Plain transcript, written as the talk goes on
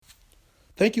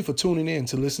Thank you for tuning in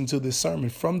to listen to this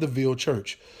sermon from the Ville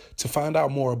Church. To find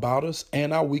out more about us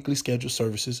and our weekly scheduled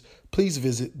services, please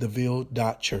visit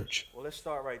theville.church. Well, let's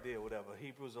start right there, whatever.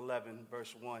 Hebrews 11,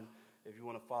 verse 1, if you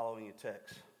want to follow in your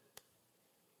text.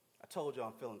 I told you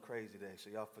I'm feeling crazy today,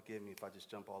 so y'all forgive me if I just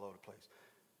jump all over the place.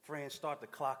 Friends, start the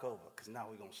clock over, because now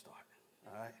we're going to start,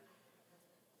 all right?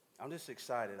 I'm just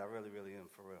excited. I really, really am,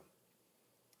 for real.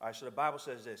 All right, so the Bible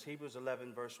says this. Hebrews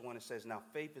 11, verse 1, it says, "Now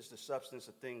faith is the substance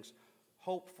of things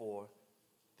hoped for,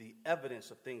 the evidence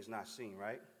of things not seen,"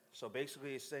 right? So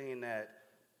basically it's saying that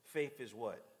faith is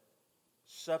what?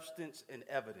 Substance and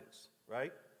evidence,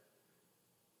 right?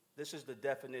 This is the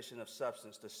definition of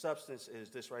substance. The substance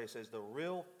is this right. It says the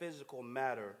real physical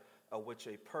matter of which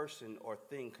a person or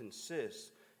thing consists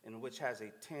and which has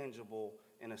a tangible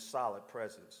and a solid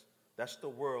presence. That's the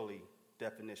worldly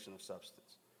definition of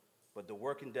substance. But the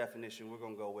working definition we're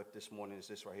going to go with this morning is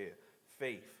this right here.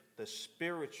 Faith, the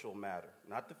spiritual matter,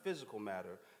 not the physical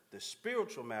matter, the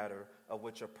spiritual matter of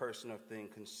which a person or thing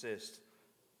consists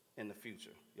in the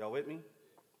future. Y'all with me?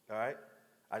 All right?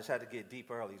 I just had to get deep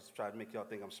early to try to make y'all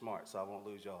think I'm smart so I won't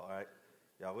lose y'all, all right?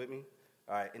 Y'all with me?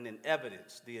 All right, and then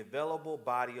evidence, the available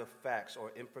body of facts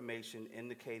or information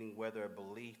indicating whether a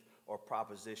belief or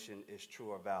proposition is true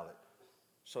or valid.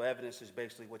 So evidence is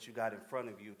basically what you got in front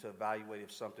of you to evaluate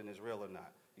if something is real or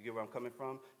not. You get where I'm coming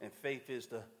from? And faith is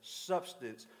the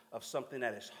substance of something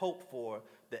that is hoped for,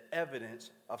 the evidence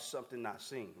of something not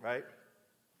seen, right?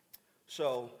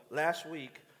 So last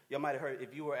week, y'all might have heard,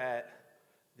 if you were at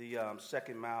the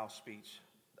second mile speech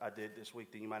I did this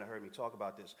week, then you might have heard me talk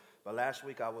about this. But last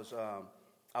week I was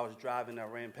driving, I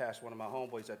ran past one of my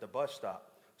homeboys at the bus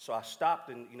stop. So I stopped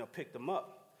and, picked him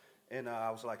up. And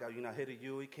I was like, I hit a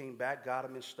U. He came back, got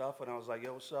him and stuff. And I was like,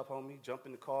 yo, what's up, homie? Jumped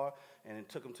in the car and then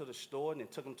took him to the store and then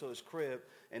took him to his crib.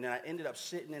 And then I ended up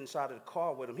sitting inside of the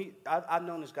car with him. I've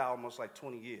known this guy almost like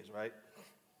 20 years, right?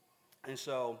 And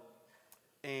so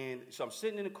I'm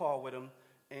sitting in the car with him.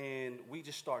 And we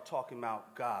just start talking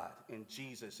about God and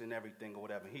Jesus and everything or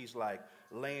whatever. He's like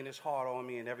laying his heart on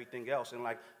me and everything else. And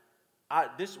like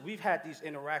we've had these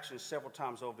interactions several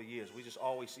times over the years. We just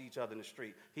always see each other in the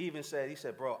street. He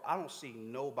said, bro, I don't see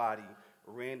nobody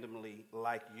randomly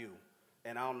like you.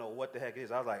 And I don't know what the heck it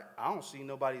is. I was like, I don't see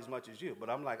nobody as much as you. But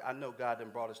I'm like, I know God done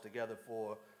brought us together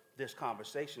for this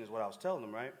conversation is what I was telling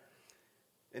him, right?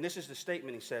 And this is the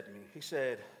statement he said to me. He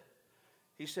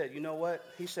said, you know what?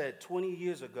 He said, 20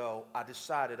 years ago, I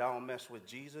decided I don't mess with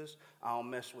Jesus. I don't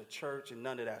mess with church and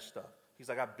none of that stuff. He's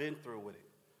like, I've been through with it.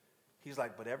 He's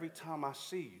like, but every time I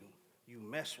see you, you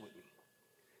mess with me.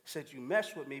 He said, you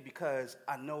mess with me because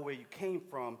I know where you came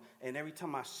from, and every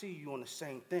time I see you on the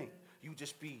same thing, you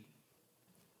just be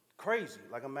crazy,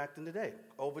 like I'm acting today,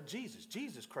 over Jesus.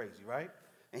 Jesus crazy, right?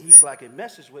 And he's like, it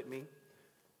messes with me.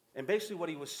 And basically what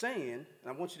he was saying, and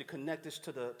I want you to connect this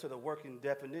to the working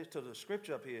definition, to the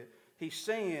scripture up here, he's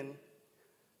saying,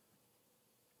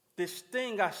 this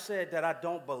thing I said that I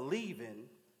don't believe in,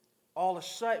 all of a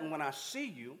sudden when I see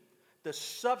you, the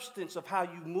substance of how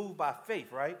you move by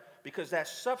faith, right? Because that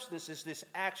substance is this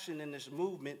action and this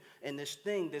movement and this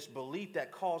thing, this belief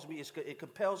that calls me, it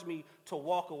compels me to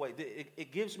walk away.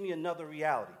 It gives me another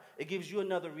reality. It gives you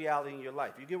another reality in your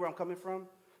life. You get where I'm coming from?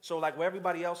 So like where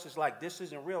everybody else is like, this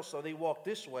isn't real, so they walk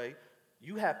this way.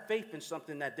 You have faith in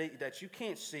something that you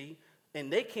can't see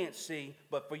and they can't see,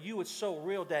 but for you it's so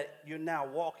real that you're now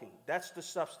walking. That's the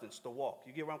substance, the walk.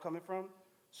 You get where I'm coming from?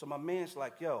 So my man's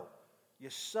like, yo, your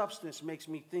substance makes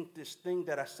me think this thing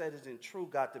that I said isn't true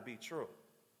got to be true.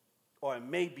 Or it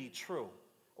may be true.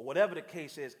 Or whatever the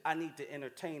case is, I need to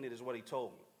entertain it is what he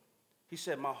told me. He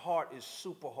said, my heart is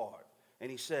super hard. And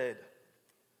he said,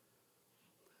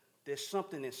 there's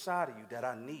something inside of you that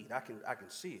I need. I can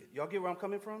see it. Y'all get where I'm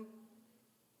coming from?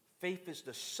 Faith is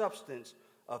the substance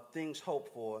of things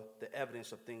hoped for, the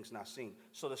evidence of things not seen.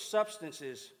 So the substance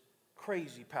is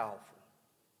crazy powerful.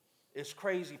 It's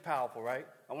crazy powerful, right?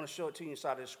 I want to show it to you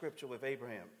inside of the scripture with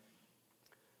Abraham.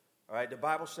 All right, the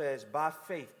Bible says, by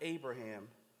faith, Abraham,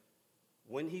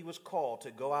 when he was called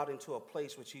to go out into a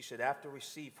place which he should after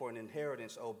receive for an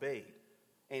inheritance, obeyed.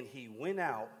 And he went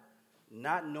out,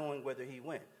 not knowing whither he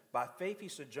went. By faith, he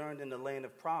sojourned in the land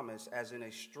of promise, as in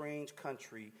a strange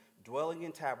country, dwelling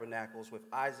in tabernacles with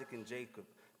Isaac and Jacob,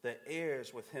 the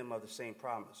heirs with him of the same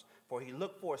promise. For he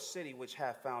looked for a city which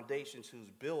hath foundations, whose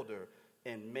builder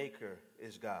and maker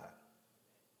is God.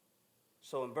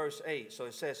 So in verse 8, so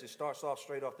it says, it starts off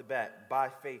straight off the bat, by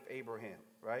faith Abraham,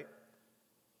 right?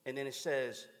 And then it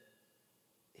says,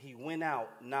 he went out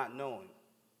not knowing.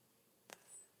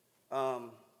 I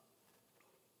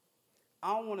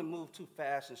don't want to move too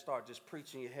fast and start just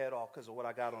preaching your head off because of what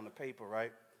I got on the paper,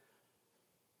 right?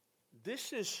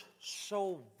 This is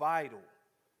so vital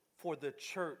for the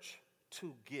church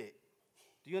to get.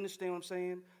 Do you understand what I'm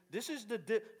saying? This is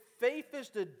faith is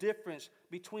the difference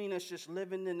between us just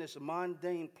living in this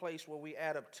mundane place where we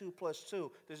add up 2 plus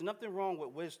 2. There's nothing wrong with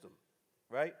wisdom,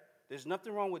 right? There's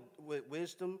nothing wrong with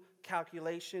wisdom,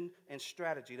 calculation, and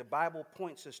strategy. The Bible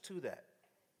points us to that,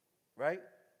 right?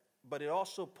 But it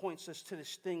also points us to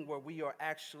this thing where we are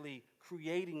actually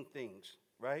creating things,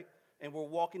 right? And we're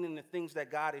walking in the things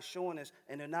that God is showing us,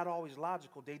 and they're not always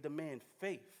logical. They demand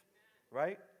faith,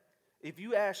 right? If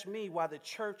you ask me why the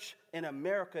church in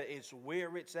America is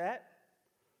where it's at,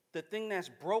 the thing that's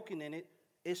broken in it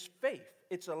is faith.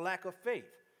 It's a lack of faith.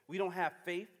 We don't have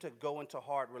faith to go into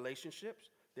hard relationships.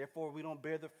 Therefore, we don't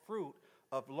bear the fruit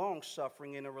of long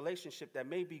suffering in a relationship that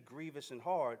may be grievous and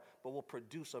hard, but will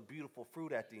produce a beautiful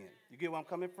fruit at the end. You get where I'm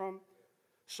coming from?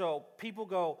 So people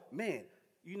go, man,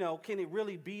 can it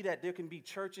really be that there can be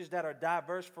churches that are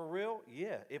diverse for real?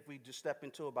 Yeah, if we just step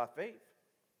into it by faith.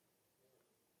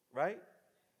 Right?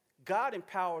 God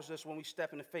empowers us when we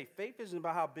step into faith. Faith isn't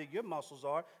about how big your muscles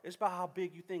are. It's about how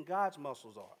big you think God's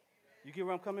muscles are. You get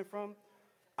where I'm coming from?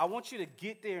 I want you to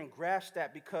get there and grasp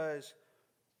that, because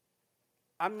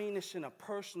I mean this in a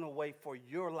personal way for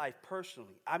your life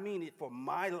personally. I mean it for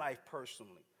my life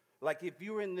personally. Like if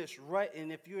you're in this rut,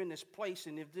 and if you're in this place,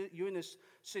 and if you're in this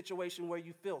situation where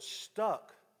you feel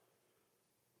stuck,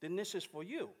 then this is for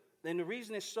you. And the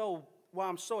reason it's why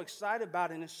I'm so excited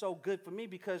about it and it's so good for me,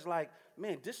 because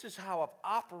this is how I've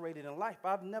operated in life.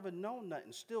 I've never known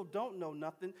nothing, still don't know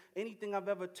nothing. Anything I've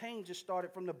ever attained just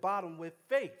started from the bottom with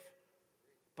faith.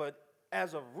 But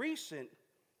as of recent,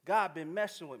 God been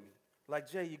messing with me. Like,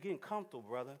 Jay, you're getting comfortable,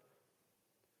 brother.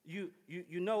 You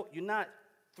know you're not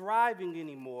thriving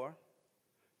anymore.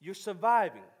 You're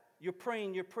surviving. You're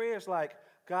praying your prayers like,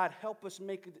 God, help us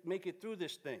make it through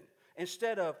this thing.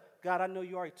 Instead of, God, I know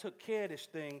you already took care of this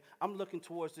thing. I'm looking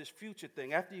towards this future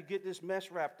thing. After you get this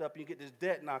mess wrapped up and you get this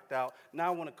debt knocked out, now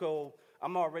I want to go,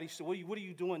 I'm already, so what are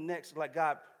you doing next? Like,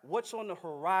 God, what's on the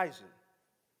horizon?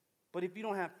 But if you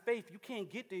don't have faith, you can't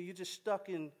get there. You're just stuck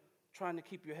in trying to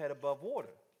keep your head above water.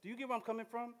 Do you get where I'm coming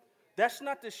from? That's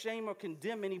not to shame or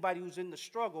condemn anybody who's in the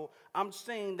struggle. I'm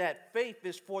saying that faith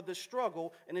is for the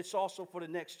struggle, and it's also for the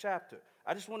next chapter.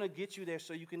 I just want to get you there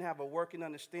so you can have a working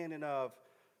understanding of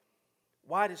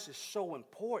why this is so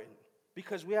important.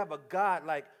 Because we have a God,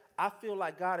 I feel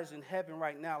like God is in heaven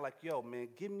right now, like, yo, man,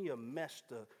 give me a mess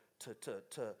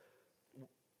to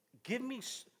give me,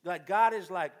 God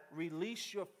is like,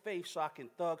 release your faith so I can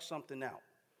thug something out.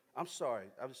 I'm sorry,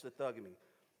 I'm just a thug in me.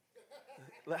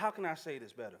 How can I say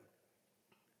this better?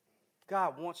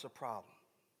 God wants a problem.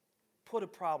 Put a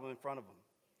problem in front of him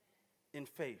in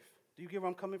faith. Do you get where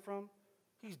I'm coming from?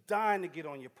 He's dying to get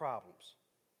on your problems.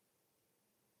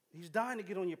 He's dying to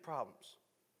get on your problems.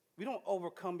 We don't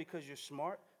overcome because you're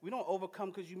smart. We don't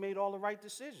overcome because you made all the right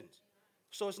decisions.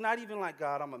 So it's not even like,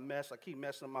 God, I'm a mess. I keep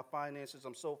messing up my finances.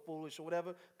 I'm so foolish or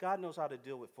whatever. God knows how to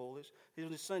deal with foolish.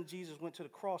 When his son Jesus went to the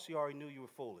cross, he already knew you were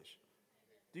foolish.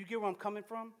 Do you get where I'm coming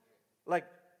from? Like,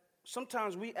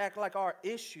 sometimes we act like our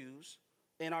issues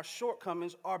and our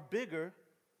shortcomings are bigger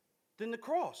than the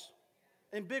cross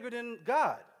and bigger than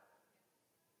God.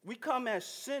 We come as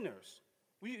sinners.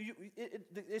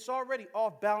 It's already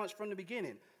off balance from the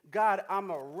beginning. God, I'm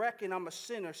a wreck and I'm a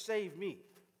sinner. Save me.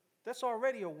 That's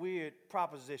already a weird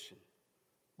proposition.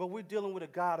 But we're dealing with a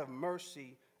God of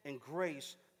mercy and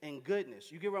grace and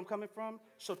goodness. You get where I'm coming from?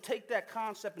 So take that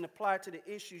concept and apply it to the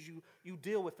issues you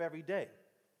deal with every day.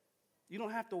 You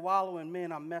don't have to wallow in,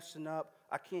 man, I'm messing up,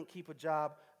 I can't keep a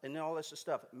job, and all this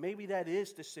stuff. Maybe that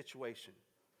is the situation,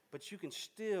 but you can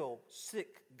still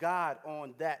sick God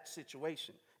on that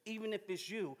situation. Even if it's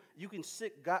you can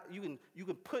sick God, you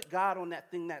can put God on that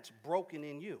thing that's broken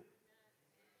in you.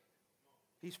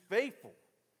 He's faithful.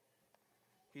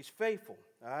 He's faithful,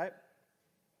 all right?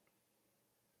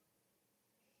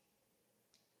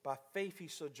 By faith he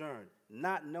sojourned,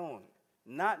 not knowing.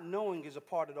 Not knowing is a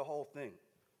part of the whole thing.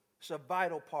 It's a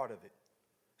vital part of it.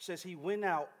 It says he went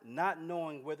out not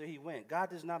knowing whither he went. God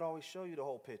does not always show you the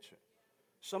whole picture.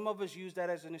 Some of us use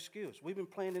that as an excuse. We've been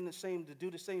planning to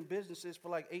do the same businesses for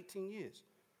like 18 years.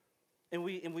 And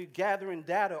we're gathering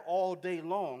data all day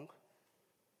long.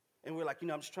 And we're like, I'm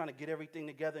just trying to get everything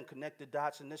together and connect the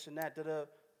dots and this and that.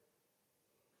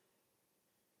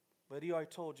 But he already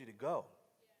told you to go.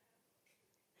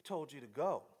 He told you to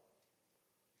go.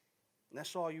 And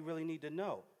that's all you really need to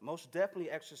know. Most definitely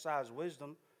exercise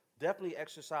wisdom. Definitely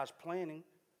exercise planning.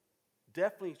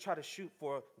 Definitely try to shoot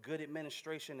for good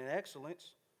administration and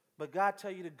excellence. But God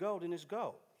tell you to go, then it's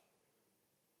go.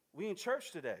 We in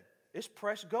church today. It's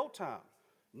press go time.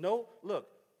 No, look,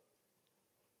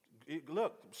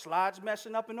 Look, slides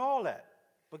messing up and all that.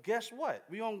 But guess what?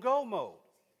 We on go mode.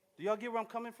 Do y'all get where I'm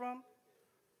coming from?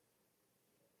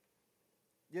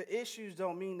 Your issues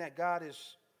don't mean that God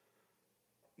is,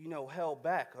 held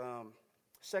back.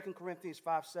 2 Corinthians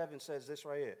 5:7 says this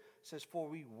right here. It says, for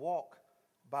we walk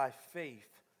by faith,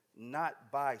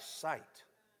 not by sight.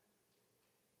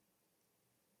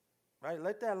 Right?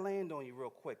 Let that land on you real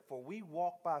quick. For we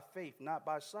walk by faith, not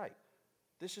by sight.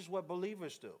 This is what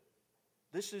believers do.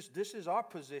 This is our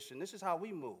position. This is how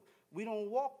we move. We don't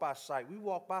walk by sight. We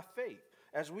walk by faith.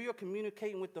 As we are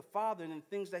communicating with the Father and the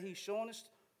things that he's showing us,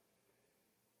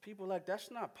 people are like,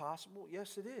 that's not possible.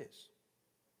 Yes, it is.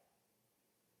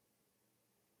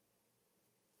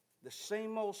 The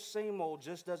same old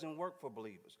just doesn't work for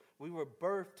believers. We were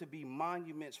birthed to be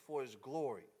monuments for his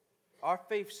glory. Our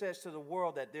faith says to the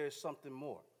world that there is something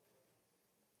more.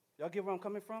 Y'all get where I'm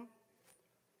coming from?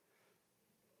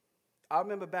 I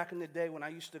remember back in the day when I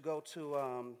used to go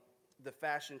to the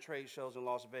fashion trade shows in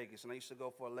Las Vegas, and I used to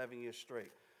go for 11 years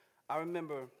straight. I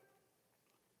remember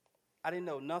I didn't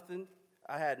know nothing.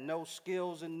 I had no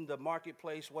skills in the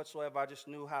marketplace whatsoever. I just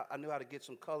knew how to get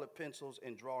some colored pencils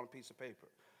and draw on a piece of paper.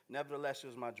 Nevertheless, it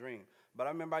was my dream. But I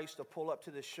remember I used to pull up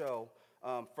to the show.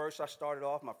 First, I started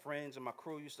off, my friends and my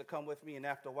crew used to come with me, and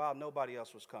after a while, nobody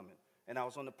else was coming. And I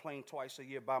was on the plane twice a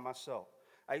year by myself.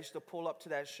 I used to pull up to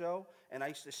that show, and I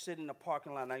used to sit in the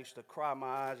parking lot, and I used to cry my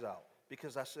eyes out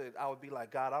because I would be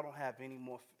like, God, I don't have any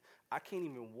more. I can't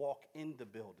even walk in the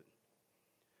building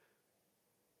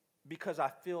because I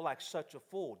feel like such a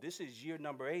fool. This is year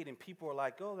number 8, and people are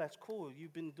like, oh, that's cool.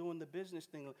 You've been doing the business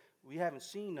thing. We haven't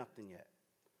seen nothing yet.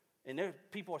 And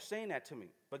people are saying that to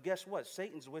me. But guess what?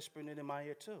 Satan's whispering it in my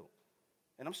ear too.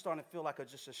 And I'm starting to feel like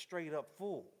just a straight up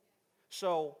fool.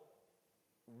 So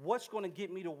what's going to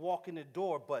get me to walk in the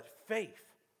door but faith?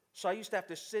 So I used to have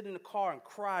to sit in the car and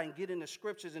cry and get in the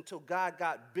scriptures until God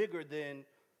got bigger than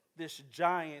this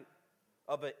giant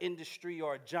of an industry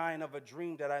or a giant of a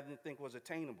dream that I didn't think was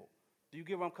attainable. Do you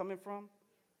get where I'm coming from?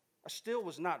 I still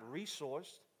was not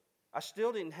resourced. I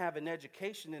still didn't have an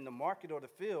education in the market or the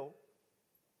field.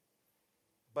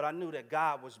 But I knew that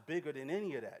God was bigger than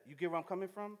any of that. You get where I'm coming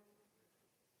from?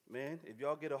 Man, if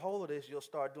y'all get a hold of this, you'll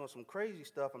start doing some crazy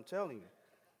stuff, I'm telling you.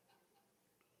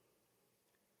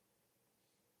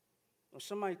 When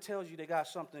somebody tells you they got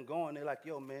something going, they're like,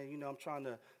 yo, man, I'm trying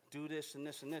to do this and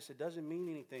this and this. It doesn't mean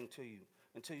anything to you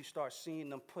until you start seeing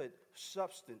them put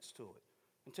substance to it,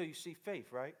 until you see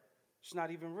faith, right? It's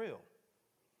not even real.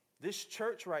 This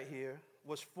church right here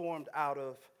was formed out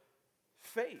of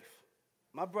faith.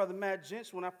 My brother Matt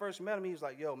Gents, when I first met him, he was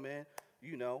like, yo, man,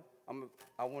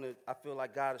 I feel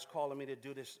like God is calling me to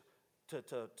do this,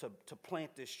 to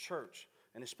plant this church.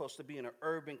 And it's supposed to be in an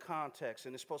urban context,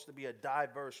 and it's supposed to be a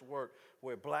diverse work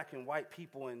where black and white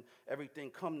people and everything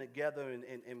come together,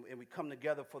 and we come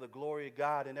together for the glory of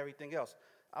God and everything else.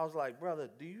 I was like, brother,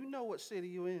 do you know what city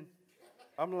you in?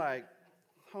 I'm like,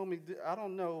 homie, I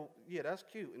don't know. Yeah, that's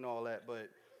cute and all that, but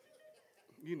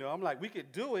I'm like, we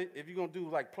could do it if you're going to do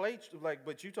like plates,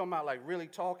 but you talking about like really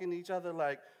talking to each other,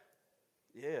 like,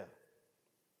 yeah.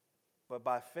 But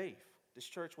by faith, this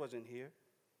church wasn't here.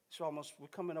 We're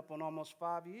coming up on almost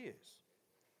 5 years,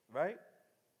 right?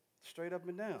 Straight up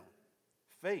and down.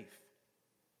 Faith.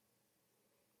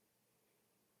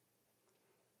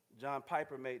 John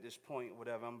Piper made this point,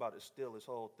 whatever. I'm about to steal this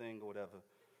whole thing or whatever.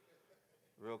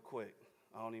 Real quick.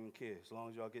 I don't even care. As long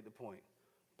as y'all get the point.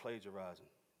 Plagiarizing.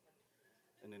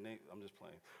 And then I'm just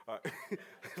playing. All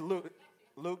right.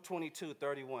 Luke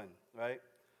 22:31, right?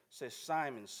 Says,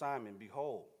 Simon, Simon,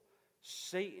 behold,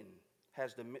 Satan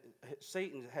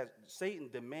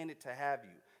demanded to have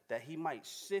you, that he might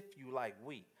sift you like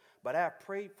wheat. But I have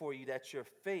prayed for you that your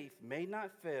faith may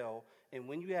not fail, and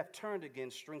when you have turned again,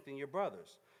 strengthen your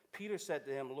brothers. Peter said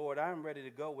to him, Lord, I am ready to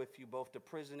go with you both to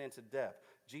prison and to death.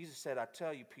 Jesus said, I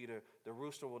tell you, Peter, the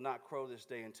rooster will not crow this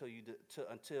day until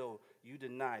you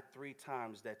deny 3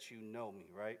 times that you know me,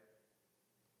 right?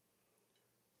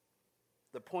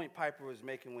 The point Piper was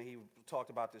making when he talked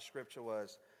about this scripture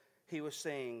was, he was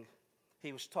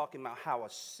talking about how a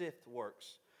sift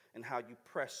works and how you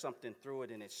press something through it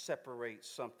and it separates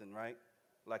something, right?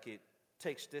 Like it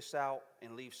takes this out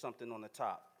and leaves something on the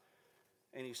top.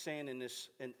 And he's saying in this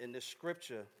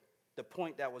scripture, the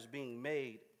point that was being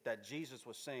made, that Jesus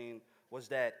was saying, was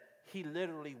that he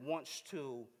literally wants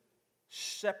to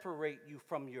separate you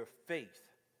from your faith.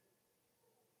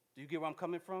 Do you get where I'm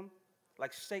coming from?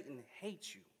 Like Satan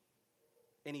hates you.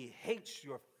 And he hates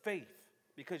your faith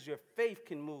because your faith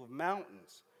can move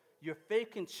mountains. Your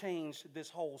faith can change this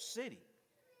whole city.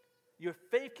 Your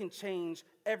faith can change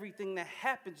everything that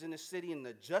happens in the city, in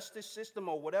the justice system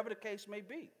or whatever the case may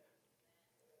be.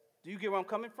 Do you get where I'm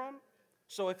coming from?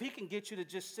 So if he can get you to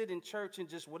just sit in church and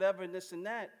just whatever and this and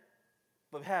that,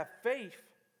 but have faith,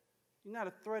 you're not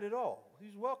a threat at all.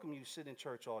 He's welcome you to sit in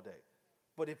church all day.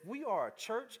 But if we are a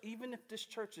church, even if this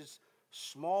church is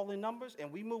small in numbers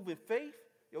and we move in faith,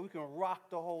 we can rock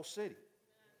the whole city.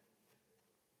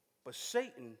 But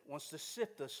Satan wants to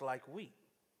sift us like wheat.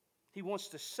 He wants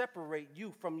to separate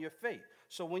you from your faith.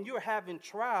 So when you're having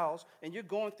trials and you're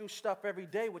going through stuff every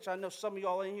day, which I know some of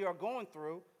y'all in here are going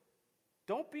through,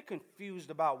 don't be confused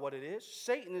about what it is.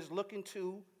 Satan is looking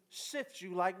to sift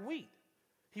you like wheat.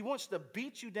 He wants to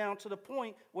beat you down to the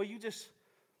point where this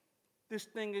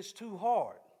thing is too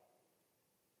hard,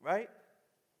 right?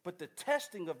 But the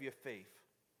testing of your faith,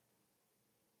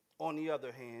 on the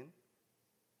other hand,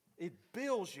 it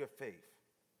builds your faith,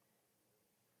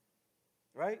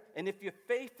 right? And if your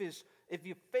faith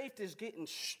is getting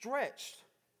stretched,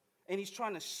 and he's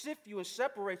trying to sift you and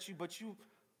separate you,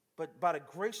 but by the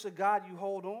grace of God you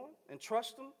hold on and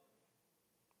trust him,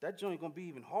 that joint gonna be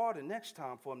even harder next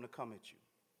time for him to come at you.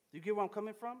 You get where I'm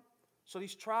coming from? So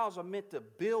these trials are meant to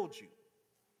build you.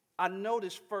 I know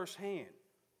this firsthand.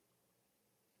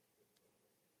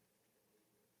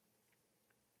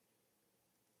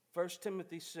 1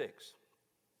 Timothy 6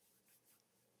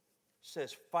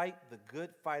 says, fight the good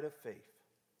fight of faith. It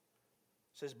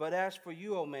says, but as for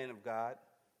you, O man of God,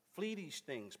 flee these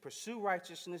things. Pursue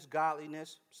righteousness,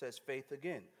 godliness, says faith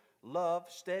again. Love,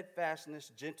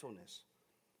 steadfastness, gentleness.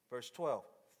 Verse 12,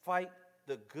 fight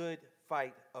the good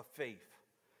fight of faith.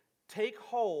 Take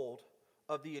hold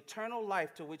of the eternal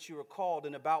life to which you were called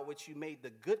and about which you made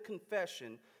the good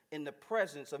confession in the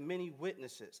presence of many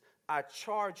witnesses. I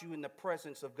charge you in the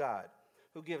presence of God,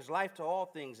 who gives life to all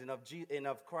things, and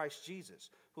of Christ Jesus,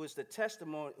 who is the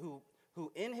testimony,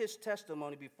 who in his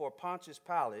testimony before Pontius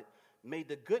Pilate made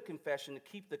the good confession to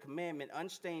keep the commandment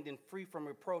unstained and free from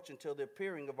reproach until the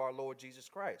appearing of our Lord Jesus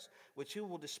Christ, which he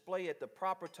will display at the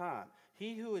proper time.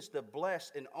 He who is the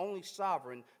blessed and only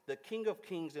sovereign, the King of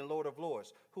kings and Lord of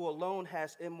lords, who alone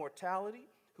has immortality,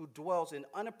 who dwells in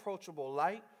unapproachable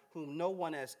light, whom no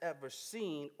one has ever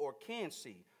seen or can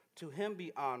see. To him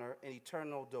be honor and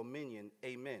eternal dominion.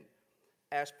 Amen.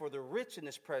 As for the rich in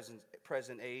this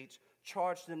present age,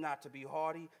 charge them not to be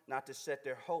haughty, not to set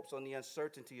their hopes on the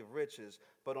uncertainty of riches,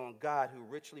 but on God who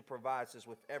richly provides us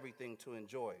with everything to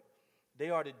enjoy. They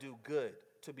are to do good,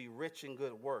 to be rich in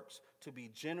good works, to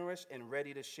be generous and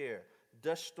ready to share,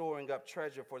 thus storing up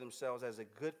treasure for themselves as a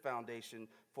good foundation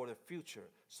for the future,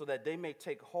 so that they may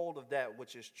take hold of that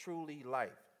which is truly life.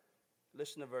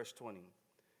 Listen to verse 20.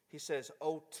 He says,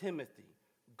 O Timothy,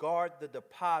 guard the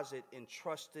deposit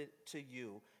entrusted to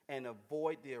you, and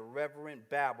avoid the irreverent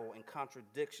babble and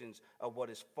contradictions of what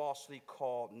is falsely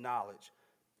called knowledge.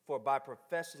 For by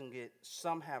professing it,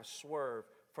 some have swerved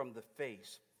from the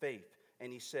faith.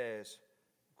 And he says,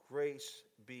 grace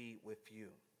be with you.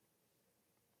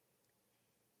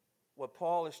 What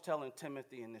Paul is telling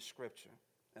Timothy in this scripture,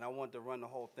 and I want to run the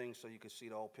whole thing so you can see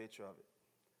the whole picture of it.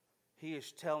 He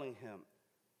is telling him,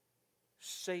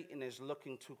 Satan is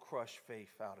looking to crush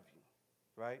faith out of you,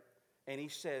 right? And he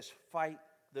says, fight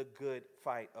the good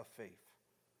fight of faith.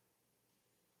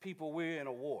 People, we're in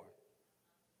a war,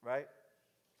 right?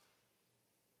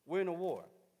 We're in a war.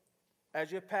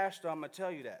 As your pastor, I'm going to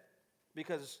tell you that,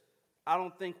 because I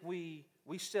don't think we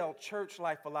sell church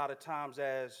life a lot of times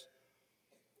as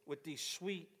with these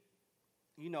sweet,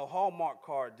 Hallmark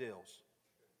card deals.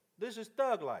 This is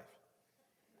thug life.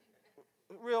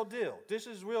 Real deal. This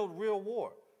is real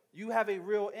war. You have a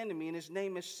real enemy, and his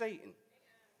name is Satan.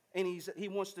 And he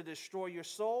wants to destroy your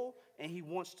soul, and he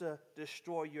wants to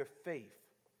destroy your faith,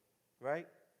 right?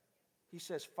 He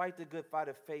says, fight the good fight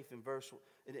of faith in verse,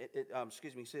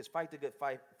 he says, fight the good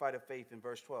fight of faith in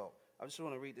verse 12. I just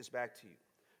want to read this back to you.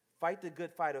 Fight the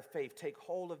good fight of faith. Take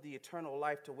hold of the eternal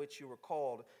life to which you were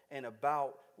called, and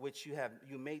about which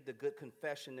you made the good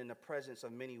confession in the presence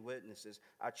of many witnesses.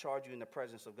 I charge you in the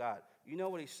presence of God. You know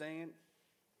what he's saying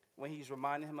when he's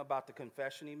reminding him about the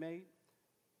confession he made?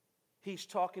 He's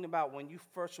talking about when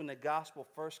the gospel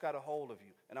first got a hold of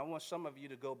you. And I want some of you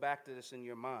to go back to this in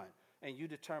your mind, and you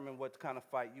determine what kind of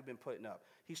fight you've been putting up.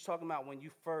 He's talking about when you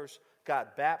first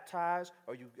got baptized,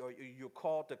 or you're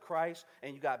called to Christ,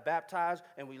 and you got baptized,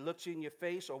 and we looked you in your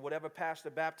face, or whatever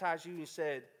pastor baptized you, and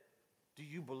said, do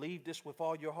you believe this with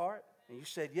all your heart? And you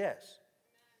said yes.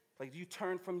 Like, you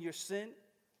turned from your sin,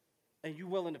 and you're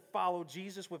willing to follow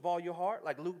Jesus with all your heart,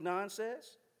 like Luke 9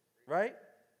 says, right?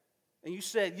 And you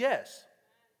said yes.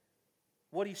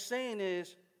 What he's saying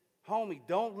is, homie,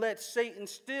 don't let Satan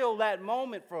steal that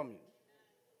moment from you.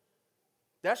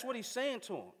 That's what he's saying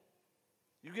to him.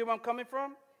 You get where I'm coming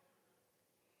from?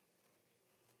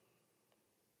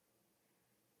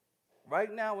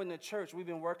 Right now in the church, we've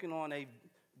been working on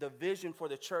the vision for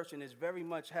the church, and it very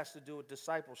much has to do with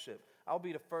discipleship. I'll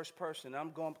be the first person.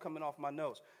 Coming off my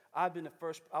notes. I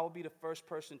will be the first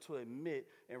person to admit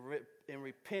and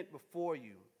repent before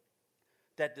you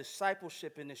that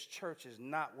discipleship in this church is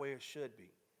not where it should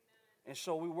be. And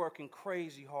so we're working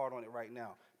crazy hard on it right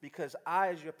now because I,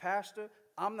 as your pastor,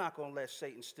 I'm not going to let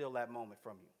Satan steal that moment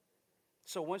from you.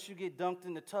 So once you get dunked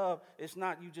in the tub, it's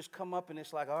not you just come up and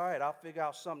it's like, all right, I'll figure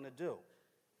out something to do.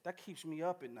 That keeps me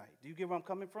up at night. Do you get where I'm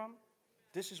coming from?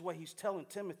 This is what he's telling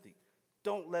Timothy.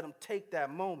 Don't let him take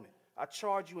that moment. I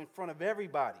charge you in front of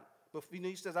everybody. But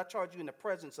he says, I charge you in the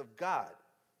presence of God.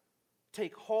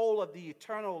 Take hold of the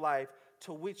eternal life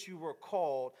to which you were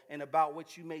called and about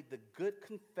which you made the good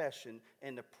confession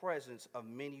in the presence of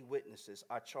many witnesses.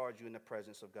 I charge you in the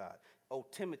presence of God. Oh,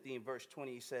 Timothy, in verse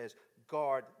 20, he says,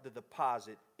 guard the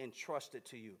deposit entrusted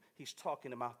to you. He's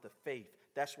talking about the faith.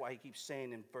 That's why he keeps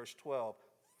saying in verse 12,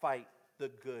 fight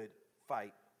the good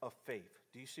fight of faith.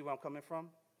 Do you see where I'm coming from?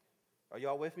 Are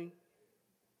y'all with me?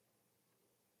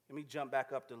 Let me jump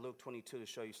back up to Luke 22 to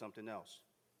show you something else.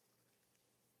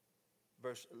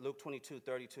 Luke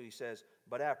 22:32, he says,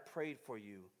 but I have prayed for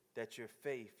you that your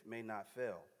faith may not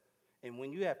fail. And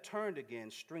when you have turned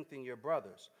again, strengthen your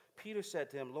brothers. Peter said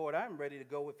to him, Lord, I am ready to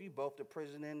go with you both to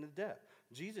prison and to death.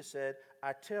 Jesus said,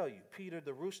 I tell you, Peter,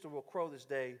 the rooster will crow this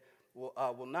day,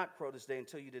 will not crow this day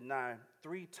until you deny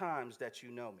 3 times that you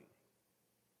know me.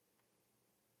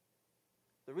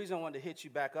 The reason I wanted to hit you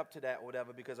back up to that or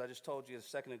whatever, because I just told you a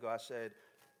second ago, I said,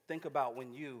 think about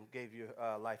when you gave your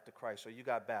life to Christ or you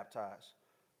got baptized.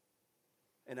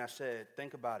 And I said,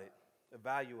 think about it.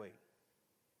 Evaluate.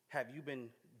 Have you been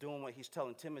doing what he's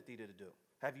telling Timothy to do?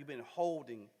 Have you been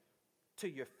holding to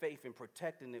your faith and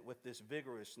protecting it with this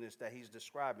vigorousness that he's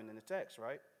describing in the text,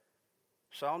 right?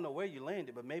 So I don't know where you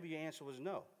landed, but maybe your answer was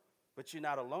no. But you're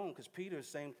not alone because Peter is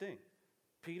the same thing.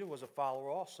 Peter was a follower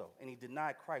also, and he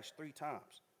denied Christ 3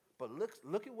 times. But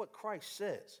look at what Christ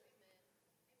says.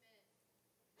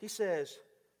 He says,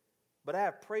 but I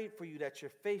have prayed for you that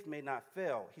your faith may not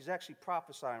fail. He's actually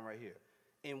prophesying right here.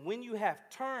 And when you have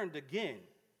turned again,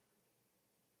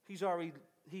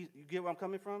 you get where I'm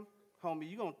coming from? Homie,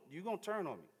 you're gonna turn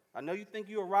on me. I know you think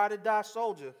you're a ride or die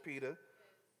soldier, Peter,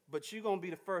 but you're going to be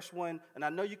the first one. And I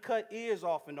know you cut ears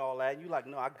off and all that. And you're like,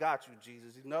 no, I got you,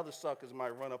 Jesus. These other suckers might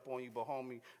run up on you, but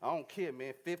homie, I don't care,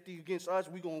 man. 50 against us,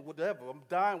 we going to whatever. I'm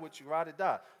dying with you, ride or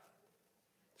die.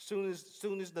 Soon as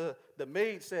the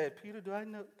maid said, Peter,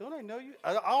 don't I know you?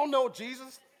 I don't know,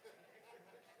 Jesus.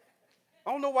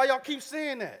 I don't know why y'all keep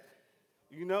saying that.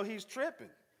 You know, he's tripping.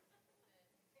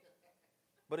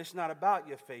 But it's not about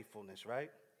your faithfulness, right?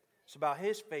 It's about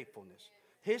his faithfulness.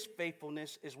 His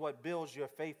faithfulness is what builds your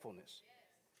faithfulness.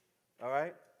 All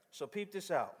right? So peep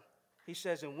this out. He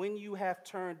says, and when you have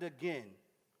turned again,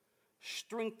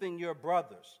 strengthen your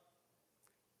brothers.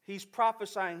 He's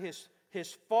prophesying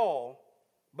his fall,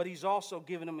 but he's also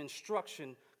giving them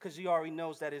instruction because he already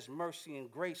knows that his mercy and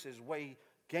grace is way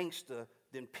gangster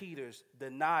than Peter's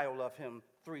denial of him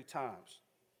 3 times.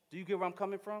 Do you get where I'm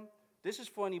coming from? This is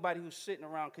for anybody who's sitting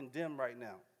around condemned right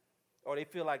now, or they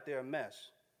feel like they're a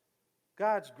mess.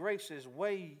 God's grace is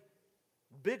way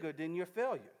bigger than your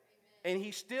failure. Amen. And he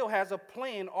still has a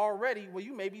plan already where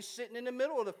you may be sitting in the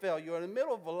middle of the failure or in the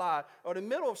middle of a lie or the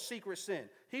middle of secret sin.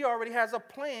 He already has a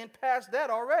plan past that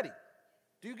already.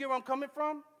 Do you get where I'm coming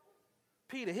from?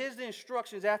 Peter, here's the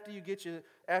instructions after you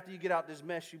get out this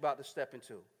mess you're about to step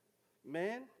into.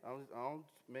 Man,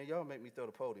 y'all make me throw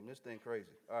the podium. This thing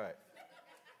crazy. All right.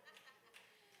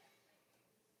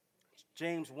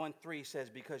 James 1:3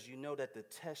 says, because you know that the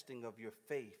testing of your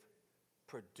faith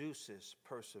produces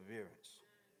perseverance,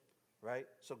 right?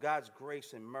 So God's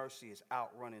grace and mercy is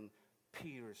outrunning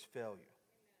Peter's failure.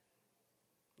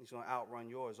 He's going to outrun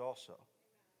yours also.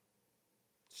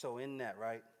 So in that,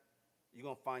 right, you're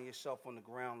going to find yourself on the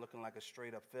ground looking like a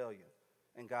straight up failure.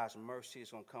 And God's mercy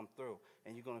is going to come through.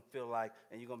 And you're going to feel like,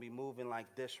 and you're going to be moving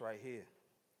like this right here.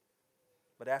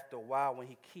 But after a while, when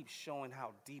he keeps showing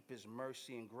how deep his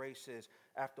mercy and grace is,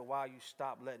 after a while, you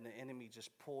stop letting the enemy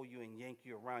just pull you and yank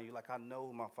you around. You're like, I know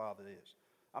who my Father is.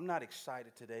 I'm not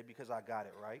excited today because I got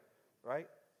it right?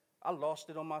 I lost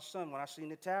it on my son when I seen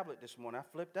the tablet this morning.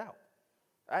 I flipped out.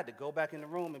 I had to go back in the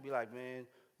room and be like, man,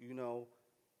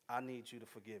 I need you to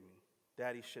forgive me.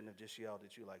 Daddy shouldn't have just yelled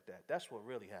at you like that. That's what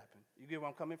really happened. You get where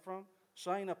I'm coming from? So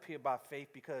I ain't up here by faith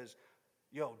because,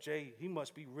 Jay, he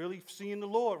must be really seeing the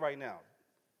Lord right now.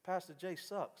 Pastor Jay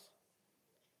sucks.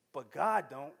 But God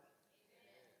don't.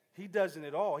 He doesn't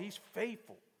at all. He's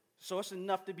faithful. So it's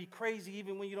enough to be crazy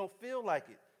even when you don't feel like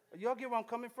it. Y'all get where I'm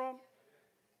coming from?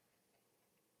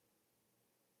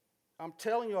 I'm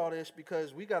telling you all this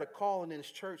because we got a calling in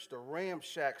this church to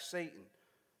ramshack Satan.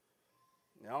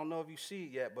 Now, I don't know if you see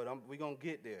it yet, but we're going to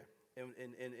get there,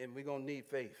 and we're going to need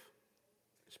faith.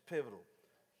 It's pivotal.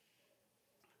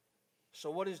 So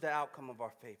what is the outcome of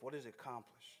our faith? What does it accomplish?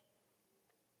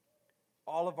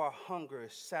 All of our hunger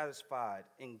is satisfied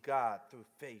in God through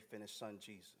faith in his son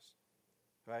Jesus,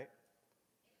 right?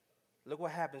 Look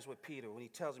what happens with Peter when he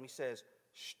tells him, he says,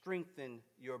 strengthen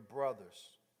your brothers,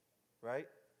 right?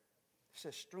 He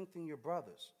says, strengthen your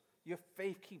brothers. Your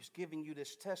faith keeps giving you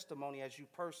this testimony as you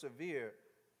persevere,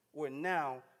 where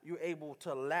now you're able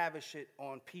to lavish it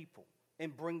on people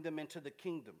and bring them into the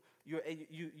kingdom.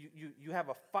 You have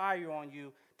a fire on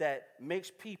you that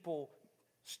makes people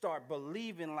start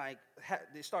believing, like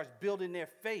it starts building their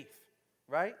faith,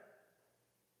 right?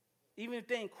 Even if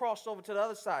they ain't crossed over to the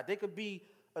other side, they could be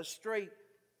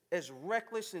as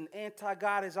reckless and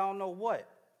anti-God as I don't know what.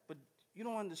 But you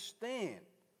don't understand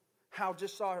how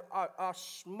just our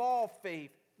small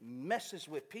faith messes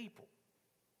with people.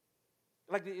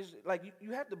 Like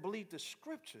you have to believe the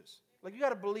scriptures. Like you got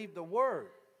to believe the word.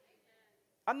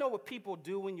 I know what people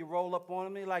do when you roll up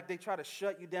on them. Like they try to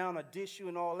shut you down or dish you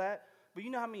and all that. But you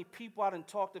know how many people I done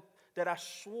talked to that I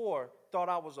swore thought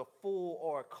I was a fool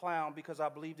or a clown because I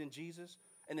believed in Jesus?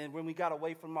 And then when we got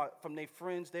away from their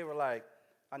friends, they were like,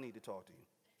 I need to talk to you.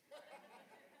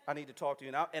 I need to talk to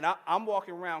you. And I'm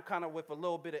walking around kind of with a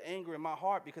little bit of anger in my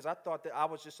heart because I thought that I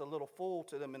was just a little fool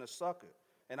to them and a sucker.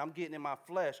 And I'm getting in my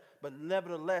flesh. But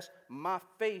nevertheless, my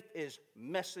faith is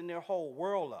messing their whole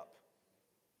world up.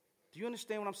 Do you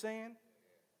understand what I'm saying?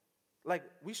 Like,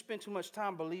 we spend too much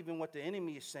time believing what the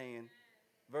enemy is saying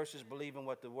versus believing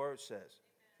what the word says.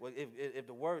 Well, if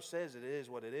the word says it, it is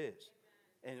what it is.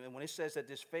 And when it says that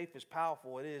this faith is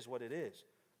powerful, it is what it is.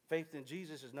 Faith in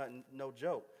Jesus is no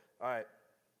joke. All right.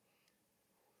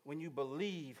 When you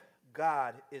believe,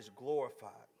 God is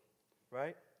glorified,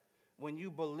 right? When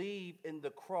you believe in the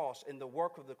cross, in the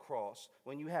work of the cross,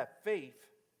 when you have faith,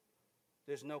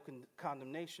 there's no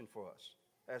condemnation for us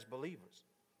as believers.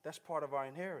 That's part of our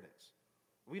inheritance.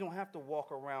 We don't have to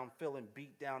walk around feeling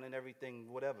beat down and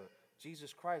everything, whatever.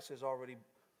 Jesus Christ has already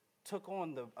took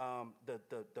on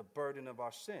the burden of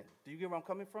our sin. Do you get where I'm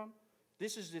coming from?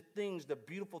 This is the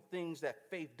beautiful things that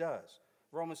faith does.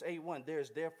 Romans 8:1, there is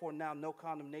therefore now no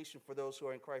condemnation for those who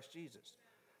are in Christ Jesus.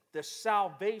 The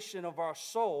salvation of our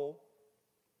soul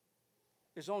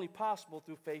is only possible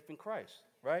through faith in Christ,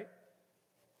 right?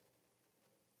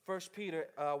 1 Peter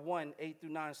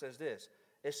 1:8-9 says this.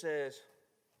 It says,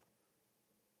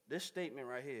 this statement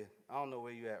right here, I don't know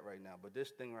where you're at right now, but this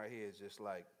thing right here is just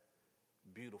like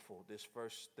beautiful, this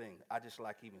first thing. I just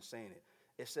like even saying it.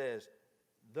 It says,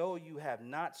 though you have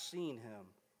not seen him,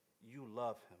 you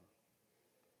love him.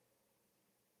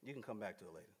 You can come back to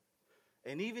it later.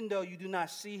 And even though you do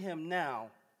not see him now,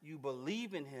 you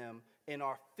believe in him and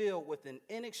are filled with an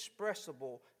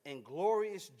inexpressible and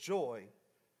glorious joy,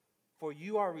 for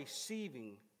you are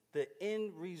receiving the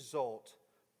end result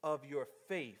of your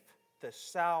faith, the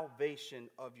salvation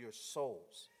of your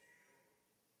souls.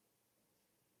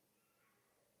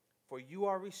 For you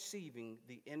are receiving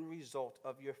the end result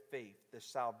of your faith, the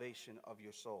salvation of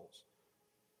your souls.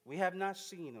 We have not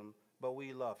seen him, but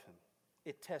we love him.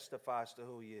 It testifies to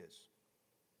who he is.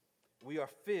 We are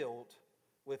filled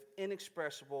with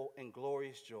inexpressible and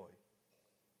glorious joy.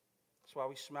 That's why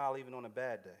we smile even on a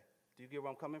bad day. Do you get where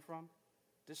I'm coming from?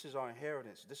 This is our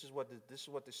inheritance. This is what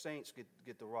the saints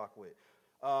get to rock with.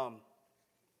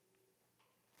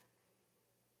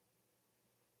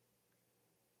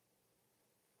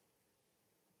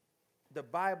 The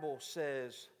Bible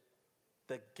says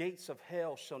the gates of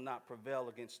hell shall not prevail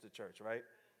against the church, right?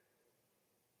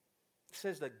 It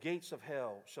says the gates of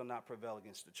hell shall not prevail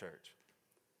against the church.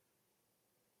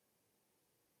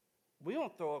 We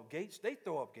don't throw up gates. They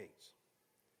throw up gates.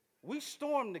 We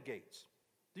storm the gates.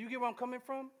 Do you get where I'm coming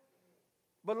from?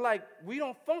 But like, we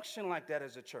don't function like that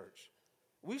as a church.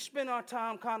 We spend our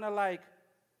time kind of like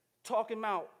talking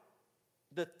about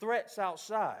the threats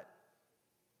outside.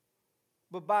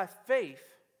 But by faith,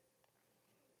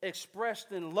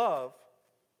 expressed in love,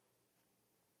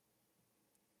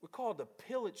 we're called to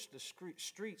pillage the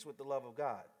streets with the love of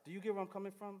God. Do you get where I'm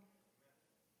coming from?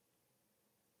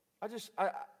 I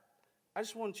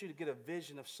just want you to get a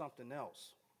vision of something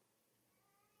else.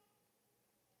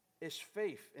 It's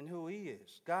faith in who he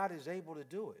is. God is able to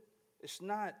do it. It's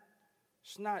not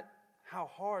how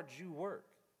hard you work.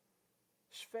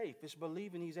 It's faith. It's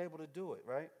believing he's able to do it,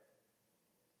 right?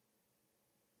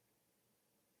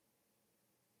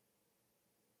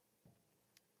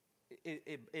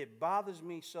 It bothers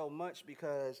me so much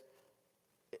because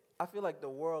I feel like the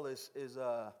world is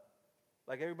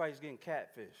Like everybody's getting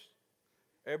catfished.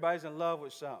 Everybody's in love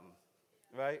with something,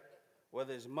 right?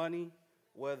 Whether it's money,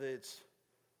 whether it's,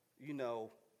 you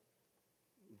know,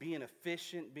 being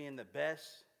efficient, being the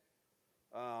best.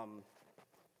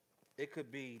 It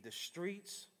could be the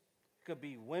streets. It could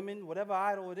be women, whatever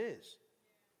idol it is.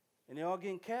 And they're all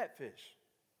getting catfished.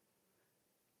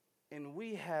 And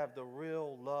we have the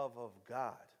real love of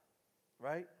God,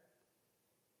 right?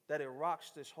 That it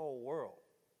rocks this whole world.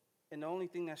 And the only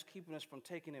thing that's keeping us from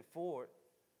taking it forward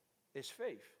is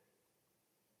faith.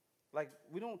 Like,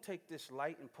 we don't take this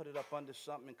light and put it up under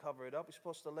something and cover it up. We're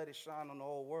supposed to let it shine on the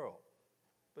whole world.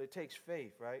 But it takes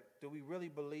faith, right? Do we really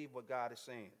believe what God is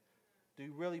saying? Do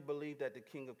you really believe that the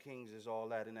King of Kings is all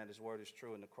that and that his word is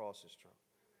true and the cross is true?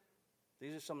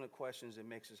 These are some of the questions it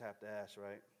makes us have to ask,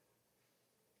 right?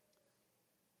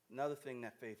 Another thing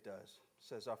that faith does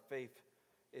says our faith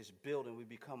is built and we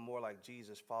become more like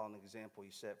Jesus following the example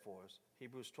he set for us.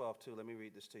 Hebrews 12:2, let me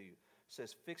read this to you. It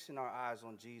says, fixing our eyes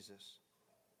on Jesus,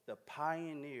 the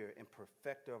pioneer and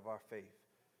perfecter of our faith.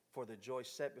 For the joy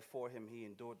set before him, he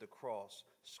endured the cross,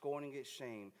 scorning its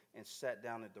shame, and sat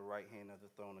down at the right hand of the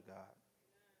throne of God.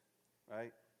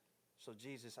 Right? So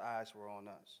Jesus' eyes were on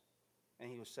us, and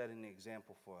he was setting the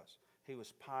example for us. He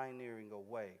was pioneering a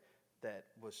way that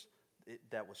was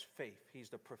faith. He's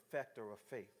the perfecter of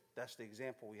faith. That's the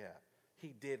example we have.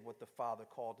 He did what the Father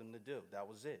called him to do. That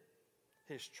was it.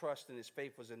 His trust and his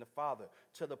faith was in the Father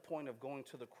to the point of going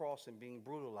to the cross and being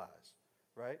brutalized,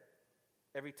 right?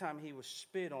 Every time he was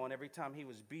spit on, every time he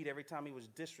was beat, every time he was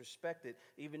disrespected,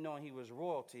 even knowing he was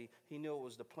royalty, he knew it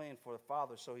was the plan for the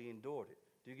Father, so he endured it.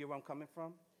 Do you get where I'm coming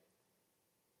from?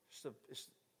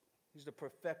 He's the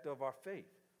perfecter of our faith.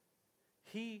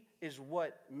 He is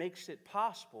what makes it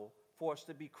possible for us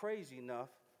to be crazy enough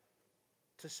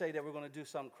to say that we're going to do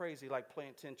something crazy like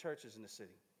plant 10 churches in the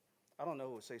city. I don't know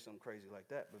who would say something crazy like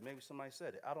that, but maybe somebody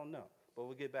said it. I don't know, but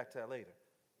we'll get back to that later.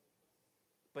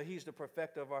 But he's the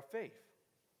perfecter of our faith.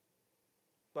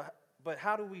 But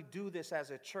how do we do this as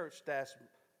a church that's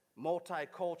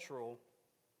multicultural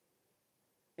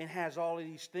and has all of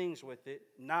these things with it,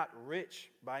 not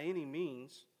rich by any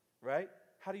means, right?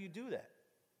 How do you do that?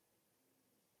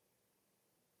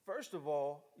 First of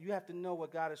all, you have to know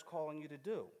what God is calling you to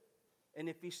do. And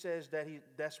if he says that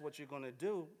that's what you're going to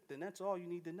do, then that's all you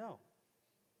need to know.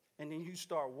 And then you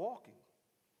start walking.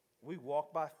 We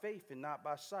walk by faith and not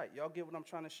by sight. Y'all get what I'm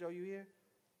trying to show you here?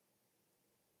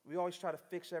 We always try to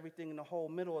fix everything in the whole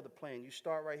middle of the plan. You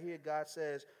start right here. God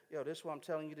says, yo, this is what I'm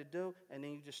telling you to do. And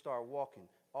then you just start walking.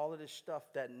 All of this stuff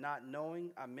that not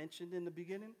knowing I mentioned in the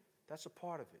beginning, that's a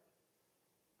part of it.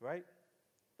 Right?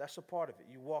 That's a part of it.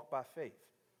 You walk by faith.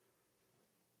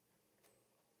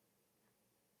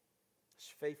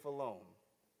 It's faith alone.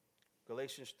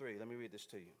 Galatians 3, let me read this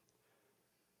to you.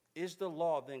 Is the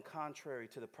law then contrary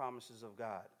to the promises of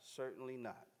God? Certainly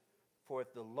not. For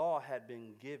if the law had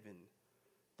been given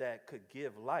that could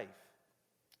give life,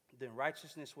 then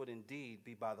righteousness would indeed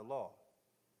be by the law.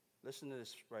 Listen to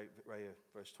this right here,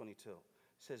 verse 22. It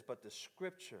says, but the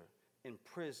scripture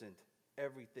imprisoned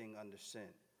everything under sin,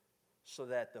 so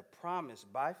that the promise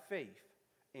by faith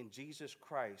in Jesus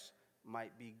Christ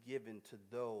might be given to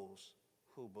those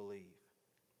who believe.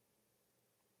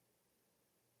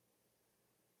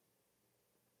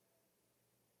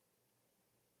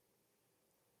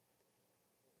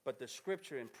 But the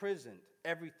scripture imprisoned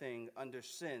everything under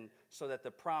sin, so that the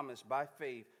promise by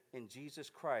faith in Jesus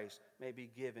Christ may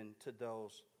be given to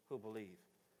those who believe.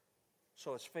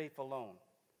 So it's faith alone.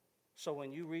 So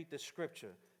when you read the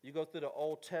scripture, you go through the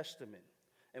Old Testament,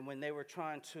 and when they were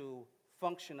trying to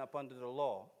function up under the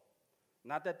law,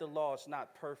 not that the law is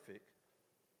not perfect,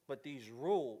 but these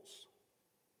rules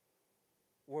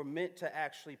were meant to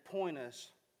actually point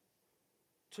us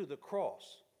to the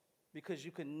cross, because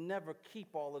you can never keep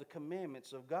all of the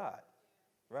commandments of God,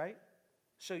 right?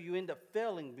 So you end up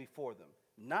failing before them.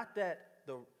 Not that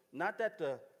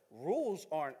the rules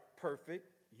aren't perfect,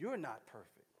 you're not perfect.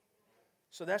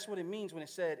 So that's what it means when it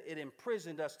said it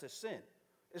imprisoned us to sin.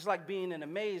 It's like being in a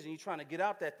maze and you're trying to get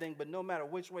out that thing, but no matter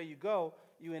which way you go,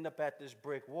 you end up at this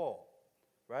brick wall,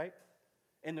 right?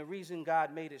 And the reason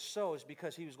God made it so is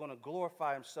because he was going to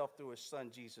glorify himself through his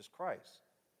son, Jesus Christ.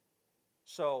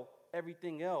 So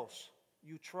everything else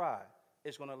you try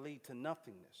is going to lead to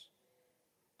nothingness.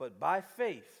 But by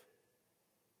faith,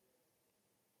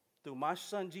 through my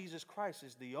son, Jesus Christ,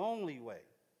 is the only way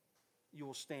you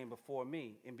will stand before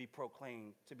me and be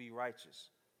proclaimed to be righteous,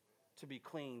 to be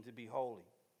clean, to be holy.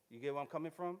 You get where I'm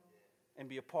coming from? And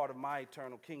be a part of my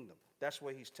eternal kingdom. That's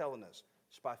what he's telling us.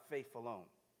 It's by faith alone.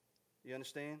 You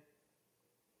understand?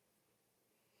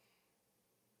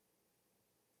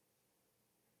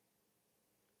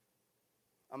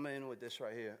 I'm in with this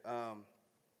right here.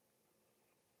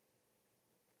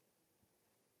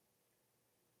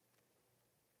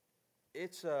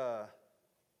 It's the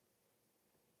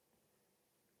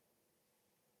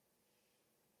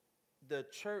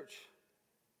church,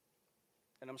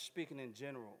 and I'm speaking in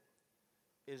general,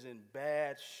 is in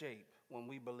bad shape when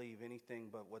we believe anything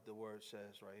but what the word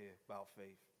says right here about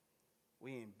faith.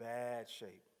 We in bad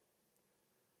shape.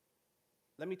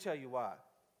 Let me tell you why.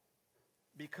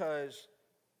 Because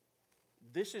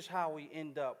this is how we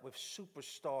end up with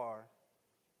superstar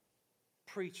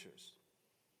preachers.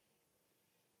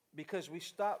 Because we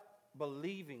stop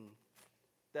believing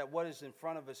that what is in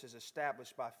front of us is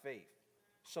established by faith.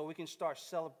 So we can start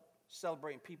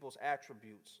celebrating people's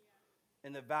attributes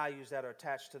and the values that are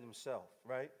attached to themselves,